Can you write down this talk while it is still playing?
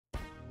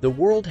The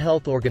World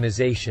Health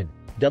Organization,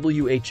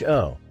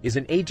 WHO, is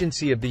an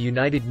agency of the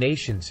United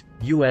Nations,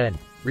 UN,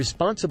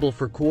 responsible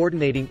for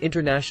coordinating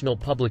international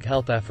public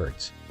health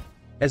efforts.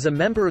 As a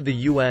member of the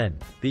UN,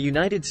 the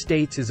United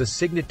States is a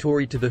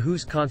signatory to the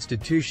WHO's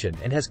constitution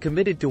and has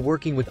committed to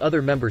working with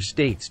other member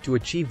states to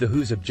achieve the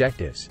WHO's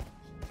objectives.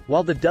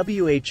 While the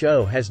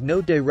WHO has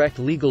no direct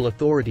legal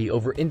authority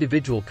over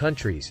individual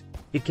countries,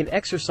 it can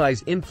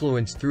exercise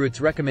influence through its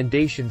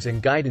recommendations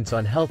and guidance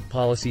on health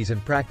policies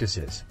and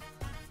practices.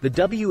 The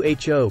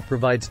WHO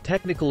provides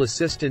technical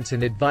assistance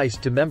and advice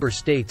to member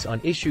states on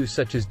issues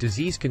such as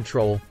disease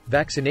control,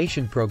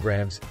 vaccination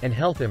programs, and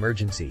health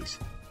emergencies.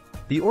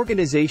 The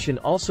organization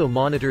also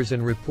monitors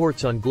and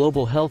reports on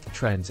global health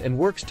trends and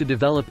works to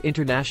develop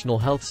international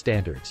health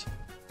standards.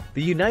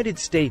 The United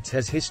States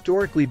has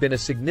historically been a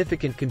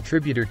significant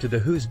contributor to the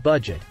WHO's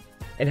budget,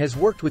 and has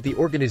worked with the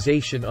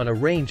organization on a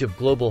range of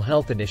global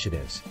health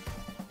initiatives.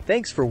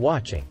 Thanks for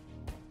watching.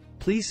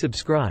 Please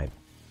subscribe.